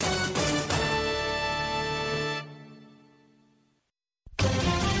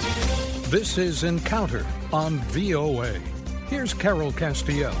This is Encounter on VOA. Here's Carol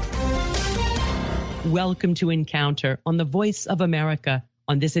Castiel. Welcome to Encounter on the Voice of America.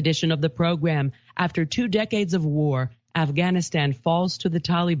 On this edition of the program, after 2 decades of war, Afghanistan falls to the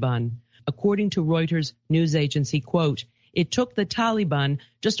Taliban. According to Reuters news agency, quote, it took the Taliban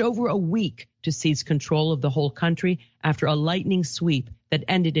just over a week to seize control of the whole country after a lightning sweep that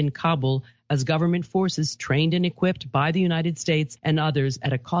ended in Kabul as government forces trained and equipped by the United States and others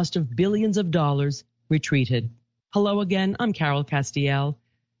at a cost of billions of dollars retreated. Hello again, I'm Carol Castiel.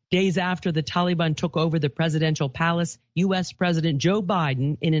 Days after the Taliban took over the presidential palace, U.S. President Joe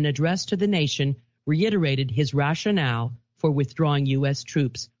Biden, in an address to the nation, reiterated his rationale for withdrawing U.S.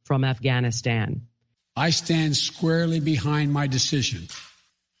 troops from Afghanistan. I stand squarely behind my decision.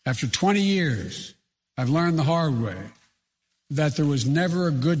 After 20 years, I've learned the hard way that there was never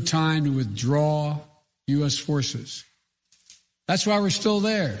a good time to withdraw U.S. forces. That's why we're still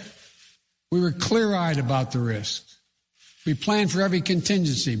there. We were clear-eyed about the risks. We planned for every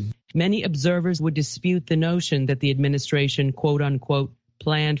contingency. Many observers would dispute the notion that the administration, quote-unquote,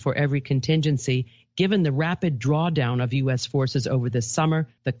 planned for every contingency, given the rapid drawdown of U.S. forces over the summer,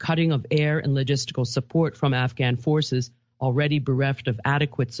 the cutting of air and logistical support from Afghan forces, already bereft of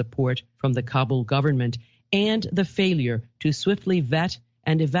adequate support from the Kabul government, and the failure to swiftly vet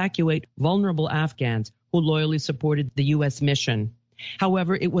and evacuate vulnerable Afghans who loyally supported the U.S. mission.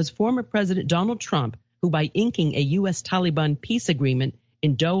 However, it was former President Donald Trump who, by inking a U.S. Taliban peace agreement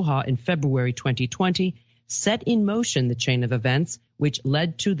in Doha in February 2020, set in motion the chain of events which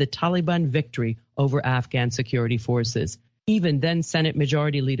led to the Taliban victory over Afghan security forces. Even then Senate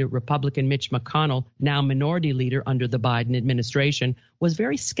Majority Leader Republican Mitch McConnell, now Minority Leader under the Biden administration, was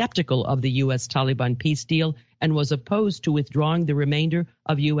very skeptical of the U.S. Taliban peace deal and was opposed to withdrawing the remainder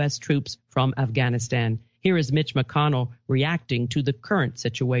of U.S. troops from Afghanistan. Here is Mitch McConnell reacting to the current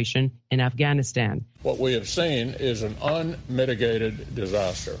situation in Afghanistan. What we have seen is an unmitigated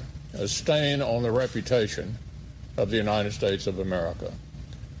disaster, a stain on the reputation of the United States of America.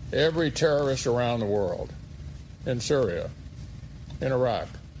 Every terrorist around the world, in Syria, in Iraq,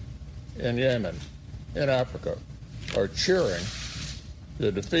 in Yemen, in Africa, are cheering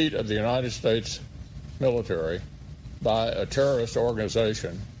the defeat of the United States military by a terrorist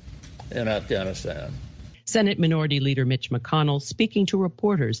organization in Afghanistan. Senate Minority Leader Mitch McConnell speaking to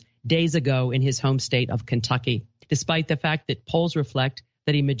reporters days ago in his home state of Kentucky. Despite the fact that polls reflect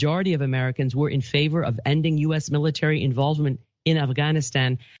that a majority of Americans were in favor of ending U.S. military involvement in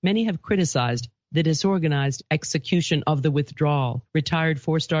Afghanistan, many have criticized the disorganized execution of the withdrawal. Retired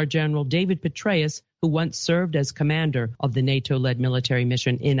four-star General David Petraeus, who once served as commander of the NATO-led military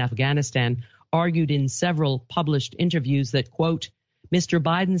mission in Afghanistan, argued in several published interviews that, quote, Mr.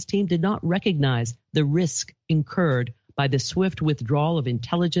 Biden's team did not recognize the risk incurred by the swift withdrawal of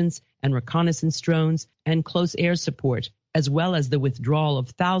intelligence and reconnaissance drones and close air support, as well as the withdrawal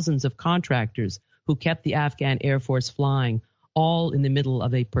of thousands of contractors who kept the Afghan Air Force flying, all in the middle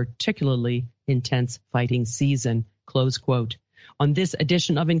of a particularly intense fighting season, close quote. On this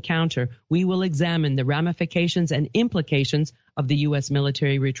edition of Encounter, we will examine the ramifications and implications of the U.S.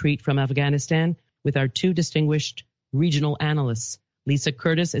 military retreat from Afghanistan with our two distinguished regional analysts. Lisa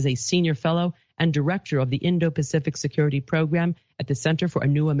Curtis is a senior fellow and director of the Indo-Pacific Security Program at the Center for a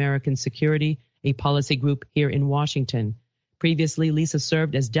New American Security, a policy group here in Washington. Previously, Lisa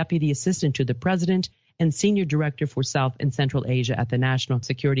served as deputy assistant to the president and senior director for South and Central Asia at the National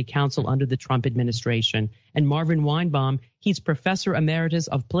Security Council under the Trump administration. And Marvin Weinbaum, he's professor emeritus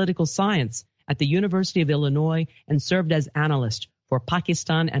of political science at the University of Illinois and served as analyst for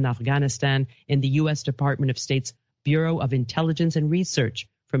Pakistan and Afghanistan in the U.S. Department of State's Bureau of Intelligence and Research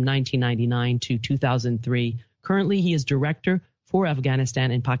from 1999 to 2003. Currently, he is director for Afghanistan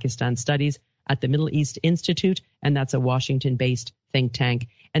and Pakistan Studies at the Middle East Institute, and that's a Washington-based think tank.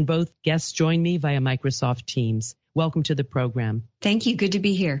 And both guests join me via Microsoft Teams. Welcome to the program. Thank you. Good to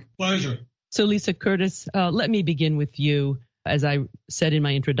be here. Pleasure. So, Lisa Curtis, let me begin with you. As I said in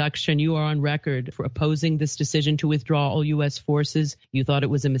my introduction, you are on record for opposing this decision to withdraw all U.S. forces. You thought it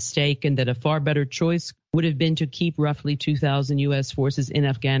was a mistake and that a far better choice would have been to keep roughly 2,000 U.S. forces in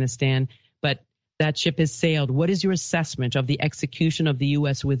Afghanistan. But that ship has sailed. What is your assessment of the execution of the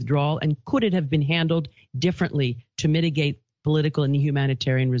U.S. withdrawal, and could it have been handled differently to mitigate political and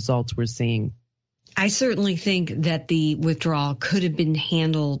humanitarian results we're seeing? I certainly think that the withdrawal could have been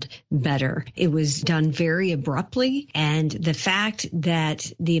handled better. It was done very abruptly, and the fact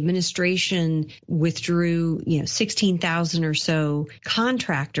that the administration withdrew, 16,000 or so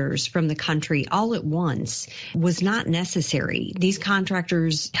contractors from the country all at once was not necessary. These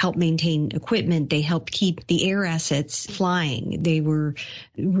contractors helped maintain equipment. They helped keep the air assets flying. They were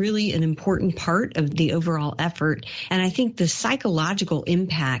really an important part of the overall effort. And I think the psychological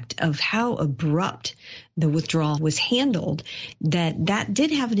impact of how abrupt the withdrawal was handled, that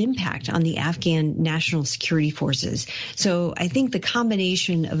did have an impact on the Afghan national security forces. So I think the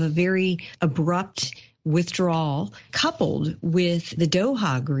combination of a very abrupt withdrawal coupled with the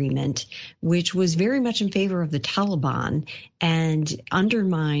Doha Agreement, which was very much in favor of the Taliban and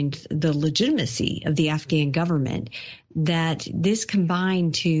undermined the legitimacy of the Afghan government, that this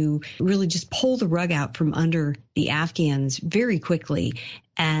combined to really just pull the rug out from under the Afghans very quickly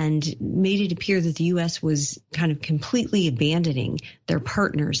and made it appear that the U.S. was kind of completely abandoning their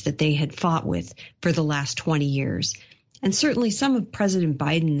partners that they had fought with for the last 20 years. And certainly some of President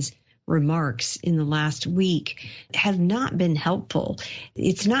Biden's remarks in the last week have not been helpful.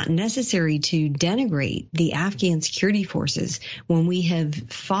 It's not necessary to denigrate the Afghan security forces when we have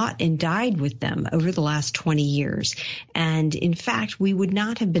fought and died with them over the last 20 years. And in fact, we would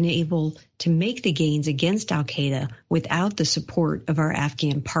not have been able to make the gains against al-Qaeda without the support of our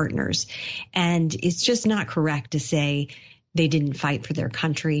Afghan partners. And it's just not correct to say they didn't fight for their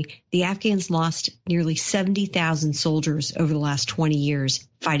country. The Afghans lost nearly 70,000 soldiers over the last 20 years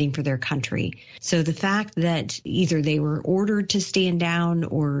fighting for their country. So the fact that either they were ordered to stand down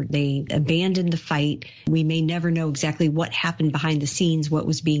or they abandoned the fight, we may never know exactly what happened behind the scenes, what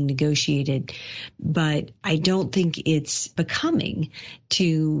was being negotiated. But I don't think it's becoming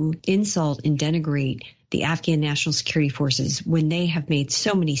to insult and denigrate the Afghan National Security Forces when they have made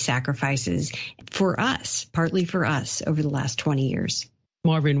so many sacrifices for us, partly for us, over the last 20 years.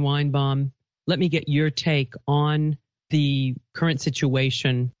 Marvin Weinbaum, let me get your take on the current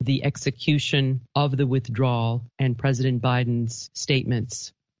situation, the execution of the withdrawal, and President Biden's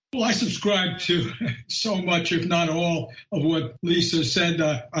statements. Well, I subscribe to so much, if not all, of what Lisa said.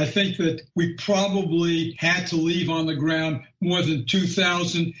 I think that we probably had to leave on the ground more than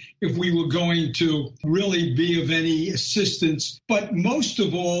 2,000 if we were going to really be of any assistance. But most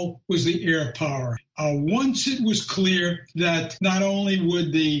of all was the air power. Once it was clear that not only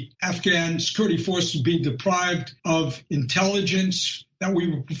would the Afghan security forces be deprived of intelligence that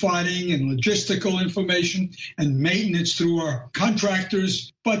we were providing and logistical information and maintenance through our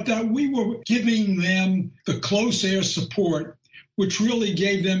contractors, but that we were giving them the close air support, which really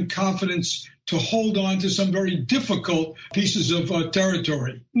gave them confidence to hold on to some very difficult pieces of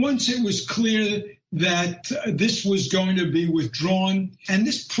territory. Once it was clear that this was going to be withdrawn, and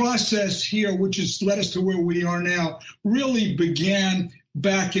this process here, which has led us to where we are now, really began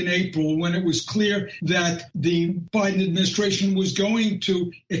back in April when it was clear that the Biden administration was going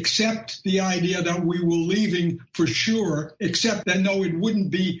to accept the idea that we were leaving for sure, except that no, it wouldn't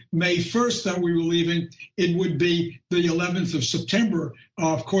be May 1st that we were leaving. It would be the 11th of September.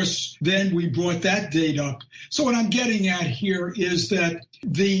 Of course, then we brought that date up. So what I'm getting at here is that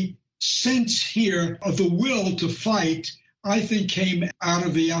the sense here of the will to fight, I think, came out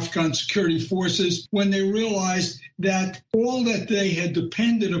of the Afghan security forces when they realized that all that they had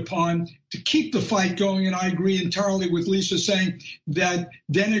depended upon to keep the fight going, and I agree entirely with Lisa saying that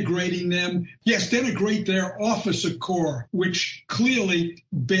denigrating them, yes, denigrate their officer corps, which clearly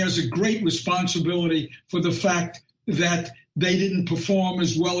bears a great responsibility for the fact that they didn't perform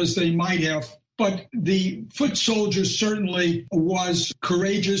as well as they might have. But the foot soldiers certainly was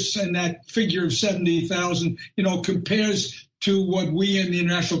courageous, and that figure of 70,000, compares to what we in the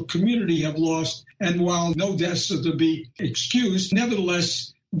international community have lost. And while no deaths are to be excused,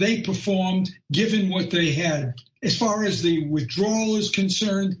 nevertheless, they performed given what they had. As far as the withdrawal is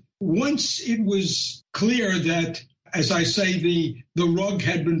concerned, once it was clear that, as I say, the rug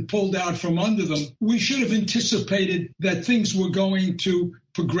had been pulled out from under them, we should have anticipated that things were going to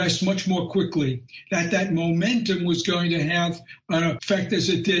progress much more quickly, that momentum was going to have an effect as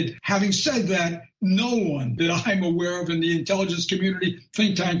it did. Having said that, no one that I'm aware of in the intelligence community,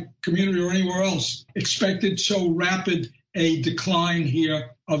 think tank community, or anywhere else expected so rapid a decline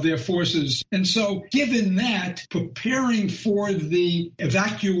here of their forces. And so given that, preparing for the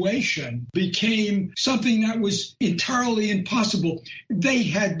evacuation became something that was entirely impossible. They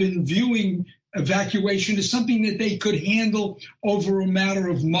had been viewing evacuation as something that they could handle over a matter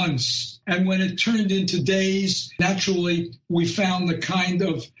of months. And when it turned into days, naturally, we found the kind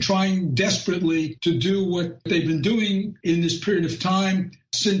of trying desperately to do what they've been doing in this period of time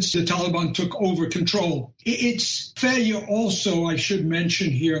since the Taliban took over control. It's failure also, I should mention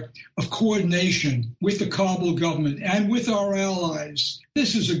here, of coordination with the Kabul government and with our allies.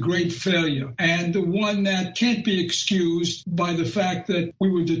 This is a great failure, and one that can't be excused by the fact that we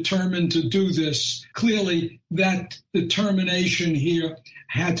were determined to do this. Clearly, that determination here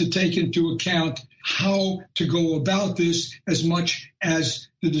had to take into account how to go about this as much as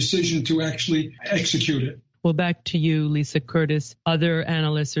the decision to actually execute it. Well, back to you, Lisa Curtis. Other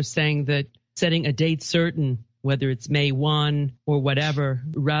analysts are saying that setting a date certain, whether it's May 1 or whatever,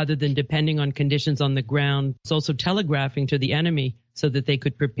 rather than depending on conditions on the ground, it's also telegraphing to the enemy so that they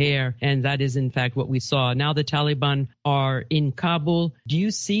could prepare. And that is, in fact, what we saw. Now the Taliban are in Kabul. Do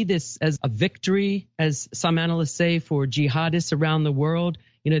you see this as a victory, as some analysts say, for jihadists around the world?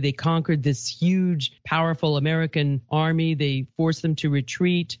 You know, they conquered this huge, powerful American army. They forced them to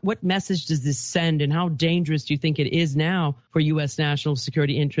retreat. What message does this send, and how dangerous do you think it is now for U.S. national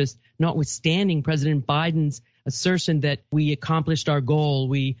security interests, notwithstanding President Biden's assertion that we accomplished our goal,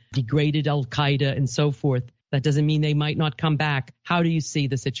 we degraded al-Qaeda and so forth? That doesn't mean they might not come back. How do you see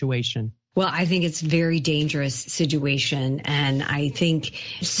the situation? Well, I think it's a very dangerous situation. And I think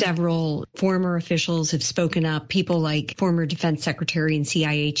several former officials have spoken up, people like former Defense Secretary and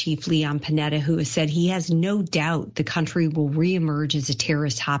CIA Chief Leon Panetta, who has said he has no doubt the country will reemerge as a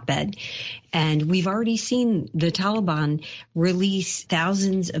terrorist hotbed. And we've already seen the Taliban release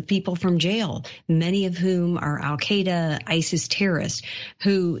thousands of people from jail, many of whom are al-Qaeda, ISIS terrorists,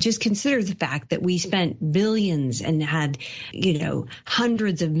 who just consider the fact that we spent billions and had,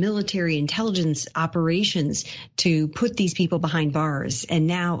 hundreds of military intelligence operations to put these people behind bars. And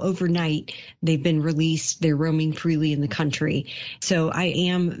now overnight, they've been released. They're roaming freely in the country. So I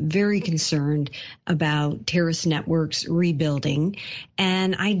am very concerned about terrorist networks rebuilding.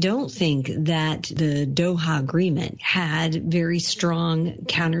 And I don't think that the Doha Agreement had very strong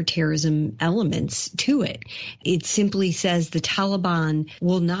counterterrorism elements to it. It simply says the Taliban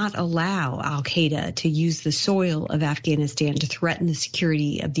will not allow al-Qaeda to use the soil of Afghanistan to threaten the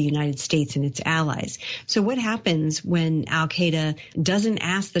security of the United States and its allies. So what happens when al-Qaeda doesn't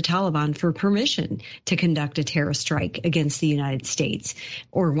ask the Taliban for permission to conduct a terrorist strike against the United States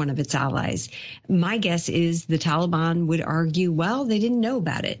or one of its allies? My guess is the Taliban would argue, well, they didn't know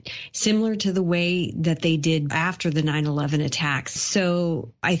about it, similar to the way that they did after the 9/11 attacks.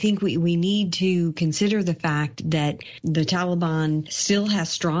 So I think we need to consider the fact that the Taliban still has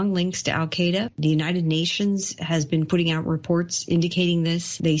strong links to al-Qaeda. The United Nations has been putting out reports indicating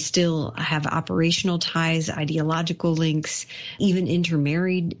this. They still have operational ties, ideological links, even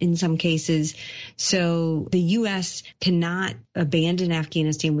intermarried in some cases. So the U.S. cannot abandon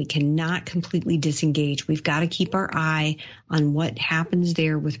Afghanistan. We cannot completely disengage. We've got to keep our eye on what happens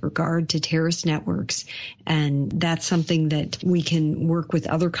there with regard to terrorist networks. And that's something that we can work with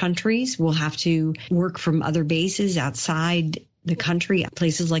other countries. We'll have to work from other bases outside the country,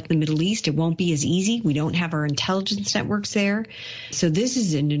 places like the Middle East. It won't be as easy. We don't have our intelligence networks there. So this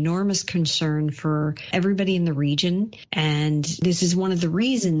is an enormous concern for everybody in the region. And this is one of the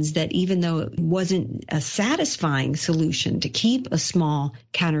reasons that even though it wasn't a satisfying solution to keep a small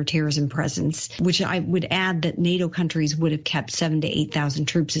counterterrorism presence, which I would add that NATO countries would have kept 7,000 to 8,000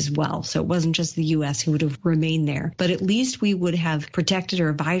 troops as well. So it wasn't just the U.S. who would have remained there. But at least we would have protected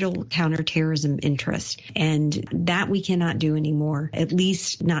our vital counterterrorism interests. And that we cannot do anymore. At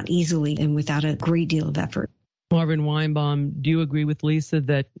least not easily and without a great deal of effort. Marvin Weinbaum, do you agree with Lisa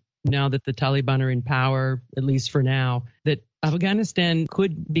that now that the Taliban are in power, at least for now, that Afghanistan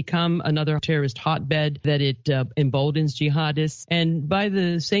could become another terrorist hotbed, that it emboldens jihadists? And by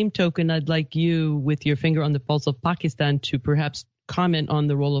the same token, I'd like you, with your finger on the pulse of Pakistan, to perhaps comment on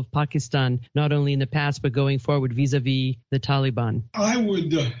the role of Pakistan, not only in the past, but going forward vis-a-vis the Taliban. I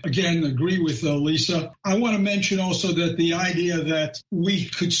would, again, agree with Lisa. I want to mention also that the idea that we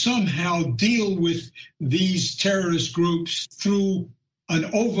could somehow deal with these terrorist groups through an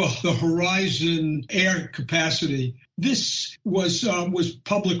over-the-horizon air capacity. This was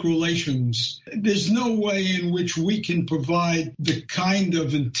public relations. There's no way in which we can provide the kind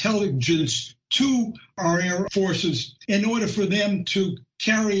of intelligence to our air forces in order for them to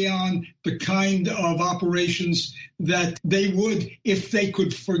carry on the kind of operations that they would if they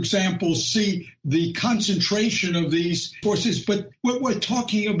could, for example, see the concentration of these forces. But what we're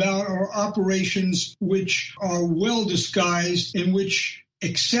talking about are operations which are well disguised, in which,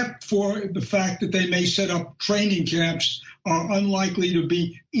 except for the fact that they may set up training camps, are unlikely to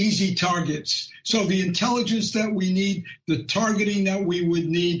be easy targets. So the intelligence that we need, the targeting that we would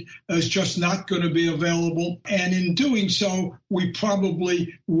need is just not going to be available. And in doing so, we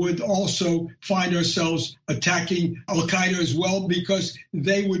probably would also find ourselves attacking Al-Qaeda as well, because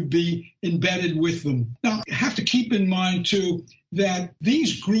they would be embedded with them. Now, you have to keep in mind, too, that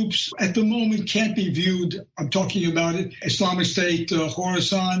these groups at the moment can't be viewed, I'm talking about it, Islamic State,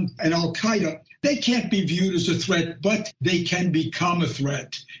 Khorasan, and Al-Qaeda, they can't be viewed as a threat, but they can become a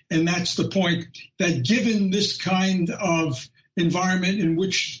threat. And that's the point, that given this kind of environment in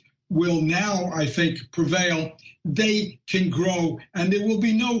which will now, I think, prevail, they can grow, and there will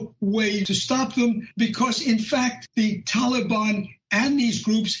be no way to stop them because, in fact, the Taliban and these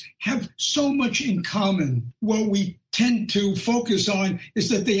groups have so much in common. What we tend to focus on is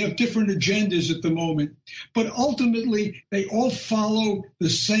that they have different agendas at the moment, but ultimately they all follow the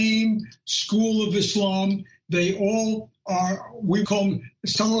same school of Islam. They all are, we call them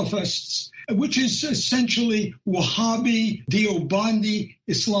Salafists, which is essentially Wahhabi, Deobandi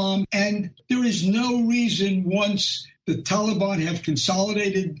Islam. And there is no reason, once the Taliban have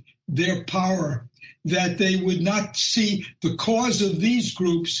consolidated their power, that they would not see the cause of these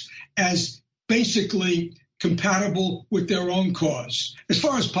groups as basically compatible with their own cause. As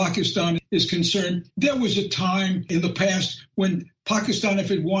far as Pakistan is concerned, there was a time in the past when Pakistan,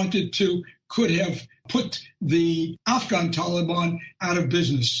 if it wanted to, could have put the Afghan Taliban out of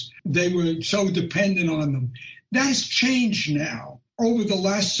business. They were so dependent on them. That has changed now. Over the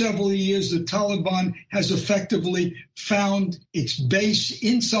last several years, the Taliban has effectively found its base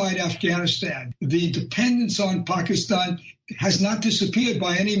inside Afghanistan. The dependence on Pakistan has not disappeared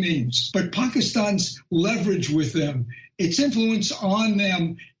by any means, but Pakistan's leverage with them, its influence on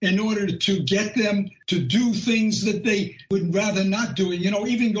them in order to get them to do things that they would rather not do. You know,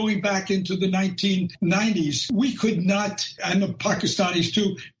 even going back into the 1990s, we could not, and the Pakistanis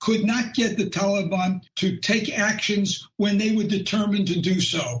too, could not get the Taliban to take actions when they were determined to do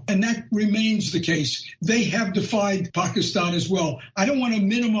so. And that remains the case. They have defied Pakistan as well. I don't want to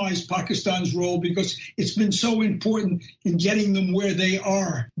minimize Pakistan's role because it's been so important in getting them where they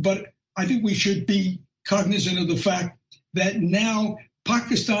are. But I think we should be cognizant of the fact that now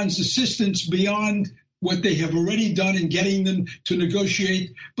Pakistan's assistance beyond what they have already done in getting them to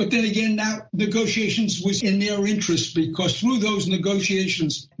negotiate. But then again, now negotiations was in their interest because through those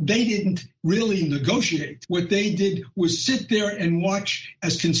negotiations, they didn't really negotiate. What they did was sit there and watch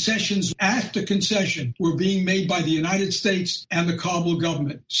as concessions after concession were being made by the United States and the Kabul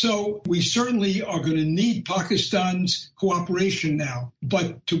government. So we certainly are going to need Pakistan's cooperation now.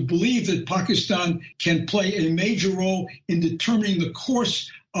 But to believe that Pakistan can play a major role in determining the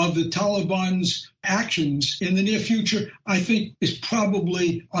course of the Taliban's actions in the near future, I think is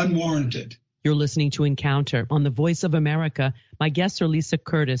probably unwarranted. You're listening to Encounter on the Voice of America. My guests are Lisa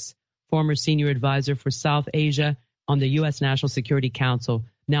Curtis, former senior advisor for South Asia on the U.S. National Security Council,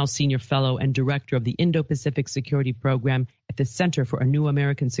 now senior fellow and director of the Indo-Pacific Security Program at the Center for a New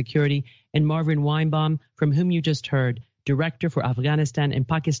American Security, and Marvin Weinbaum, from whom you just heard, Director for Afghanistan and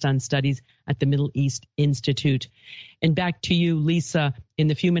Pakistan Studies at the Middle East Institute. And back to you, Lisa. In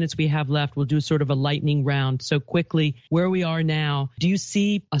the few minutes we have left, we'll do sort of a lightning round. So quickly, where we are now, do you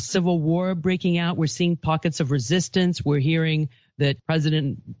see a civil war breaking out? We're seeing pockets of resistance. We're hearing that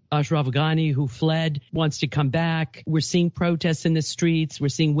President Ashraf Ghani, who fled, wants to come back. We're seeing protests in the streets. We're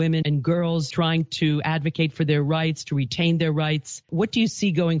seeing women and girls trying to advocate for their rights, to retain their rights. What do you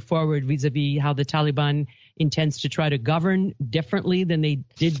see going forward vis-a-vis how the Taliban intends to try to govern differently than they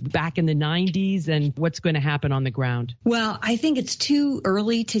did back in the 90s, and what's going to happen on the ground? Well, I think it's too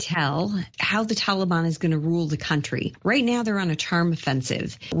early to tell how the Taliban is going to rule the country. Right now, they're on a charm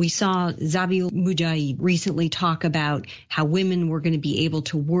offensive. We saw Zabiul Mujahid recently talk about how women were going to be able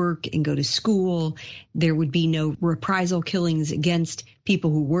to work and go to school. There would be no reprisal killings against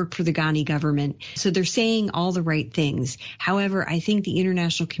people who work for the Ghani government. So they're saying all the right things. However, I think the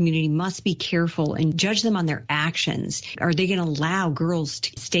international community must be careful and judge them on their actions. Are they going to allow girls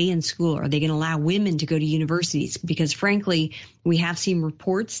to stay in school? Are they going to allow women to go to universities? Because frankly, we have seen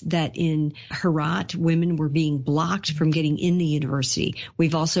reports that in Herat, women were being blocked from getting in the university.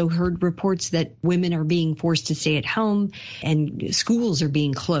 We've also heard reports that women are being forced to stay at home and schools are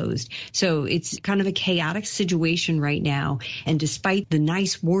being closed. So it's kind of a chaotic situation right now. And despite the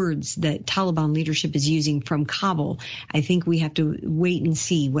nice words that Taliban leadership is using from Kabul, I think we have to wait and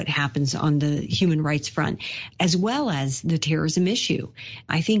see what happens on the human rights front, as well as the terrorism issue.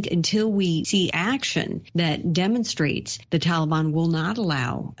 I think until we see action that demonstrates the Taliban will not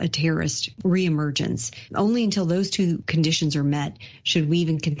allow a terrorist reemergence, only until those two conditions are met should we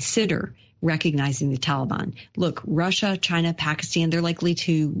even consider recognizing the Taliban. Look, Russia, China, Pakistan, they're likely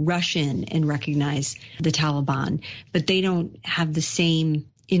to rush in and recognize the Taliban, but they don't have the same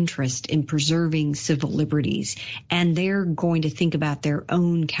interest in preserving civil liberties, and they're going to think about their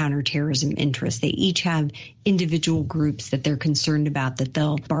own counterterrorism interests. They each have individual groups that they're concerned about, that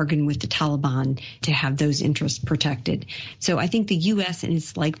they'll bargain with the Taliban to have those interests protected. So I think the U.S. and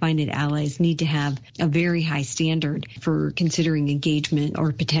its like-minded allies need to have a very high standard for considering engagement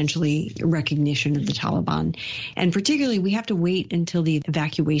or potentially recognition of the Taliban. And particularly, we have to wait until the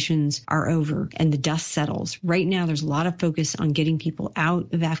evacuations are over and the dust settles. Right now, there's a lot of focus on getting people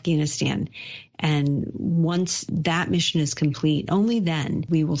out of Afghanistan. And once that mission is complete, only then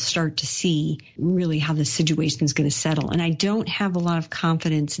we will start to see really how the situation is going to settle. And I don't have a lot of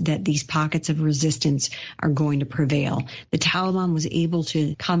confidence that these pockets of resistance are going to prevail. The Taliban was able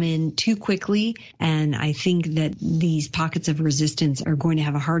to come in too quickly, and I think that these pockets of resistance are going to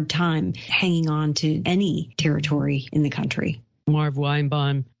have a hard time hanging on to any territory in the country. Marv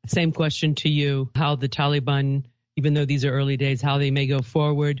Weinbaum, same question to you. How the Taliban, even though these are early days, how they may go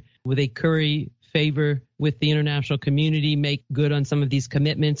forward? Will they curry favor with the international community, make good on some of these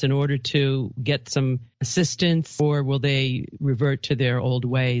commitments in order to get some assistance, or will they revert to their old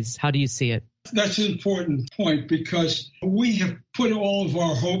ways? How do you see it? That's an important point, because we have put all of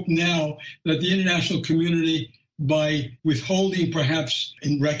our hope now that the international community, by withholding perhaps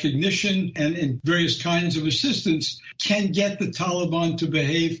in recognition and in various kinds of assistance, can get the Taliban to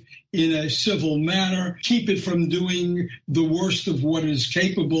behave in a civil manner, keep it from doing the worst of what it is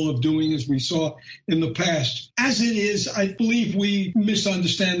capable of doing, as we saw in the past. As it is, I believe we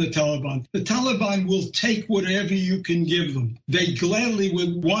misunderstand the Taliban. The Taliban will take whatever you can give them. They gladly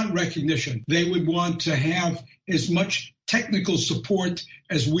would want recognition. They would want to have as much technical support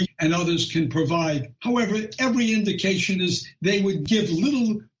as we and others can provide. However, every indication is they would give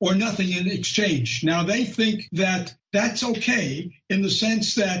little or nothing in exchange. Now, they think that that's okay in the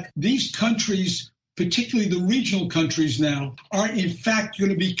sense that these countries, particularly the regional countries now, are in fact going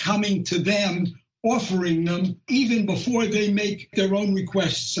to be coming to them, offering them even before they make their own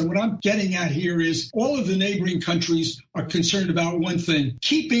requests. And what I'm getting at here is all of the neighboring countries are concerned about one thing: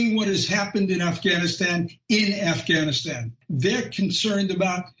 keeping what has happened in Afghanistan in Afghanistan. They're concerned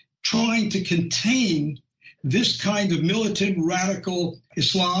about trying to contain this kind of militant radical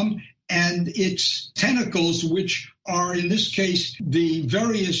Islam and its tentacles, which are in this case the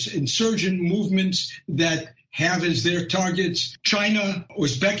various insurgent movements that have as their targets China,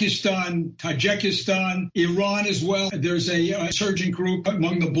 Uzbekistan, Tajikistan, Iran as well. There's a insurgent group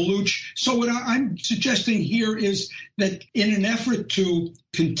among the Baluch. So what I'm suggesting here is that in an effort to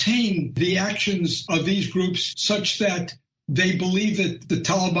contain the actions of these groups such that they believe that the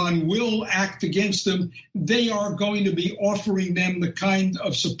Taliban will act against them, they are going to be offering them the kind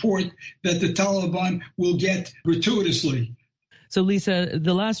of support that the Taliban will get gratuitously. So, Lisa,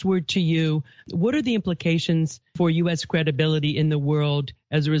 the last word to you. What are the implications for U.S. credibility in the world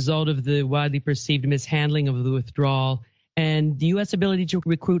as a result of the widely perceived mishandling of the withdrawal and the U.S. ability to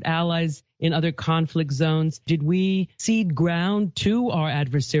recruit allies in other conflict zones? Did we cede ground to our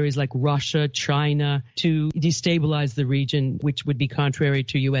adversaries like Russia, China, to destabilize the region, which would be contrary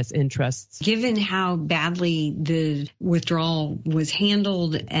to U.S. interests? Given how badly the withdrawal was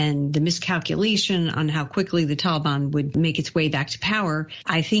handled and the miscalculation on how quickly the Taliban would make its way back to power,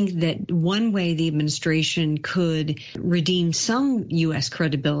 I think that one way the administration could redeem some U.S.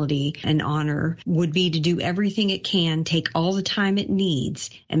 credibility and honor would be to do everything it can, take all the time it needs,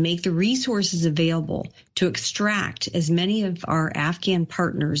 and make the resources available to extract as many of our Afghan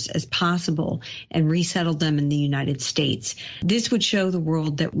partners as possible and resettle them in the United States. This would show the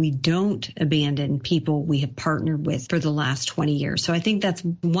world that we don't abandon people we have partnered with for the last 20 years. So I think that's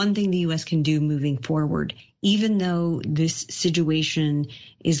one thing the U.S. can do moving forward. Even though this situation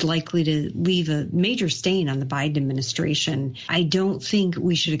is likely to leave a major stain on the Biden administration, I don't think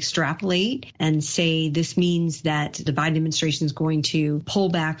we should extrapolate and say this means that the Biden administration is going to pull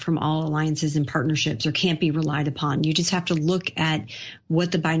back from all alliances and partnerships or can't be relied upon. You just have to look at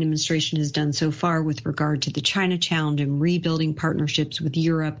what the Biden administration has done so far with regard to the China challenge and rebuilding partnerships with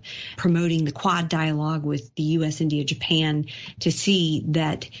Europe, promoting the Quad dialogue with the U.S., India, Japan, to see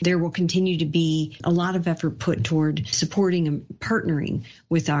that there will continue to be a lot of effort put toward supporting and partnering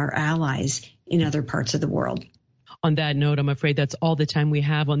with our allies in other parts of the world. On that note, I'm afraid that's all the time we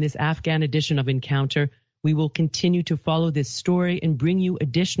have on this Afghan edition of Encounter. We will continue to follow this story and bring you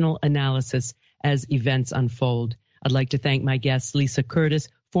additional analysis as events unfold. I'd like to thank my guest, Lisa Curtis,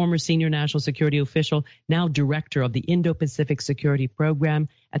 former senior national security official, now director of the Indo-Pacific Security Program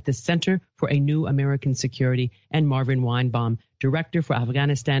at the Center for a New American Security, and Marvin Weinbaum, director for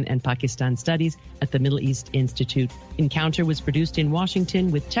Afghanistan and Pakistan Studies at the Middle East Institute. Encounter was produced in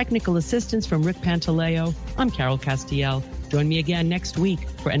Washington with technical assistance from Rick Pantaleo. I'm Carol Castiel. Join me again next week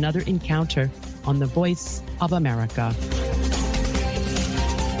for another encounter on the Voice of America.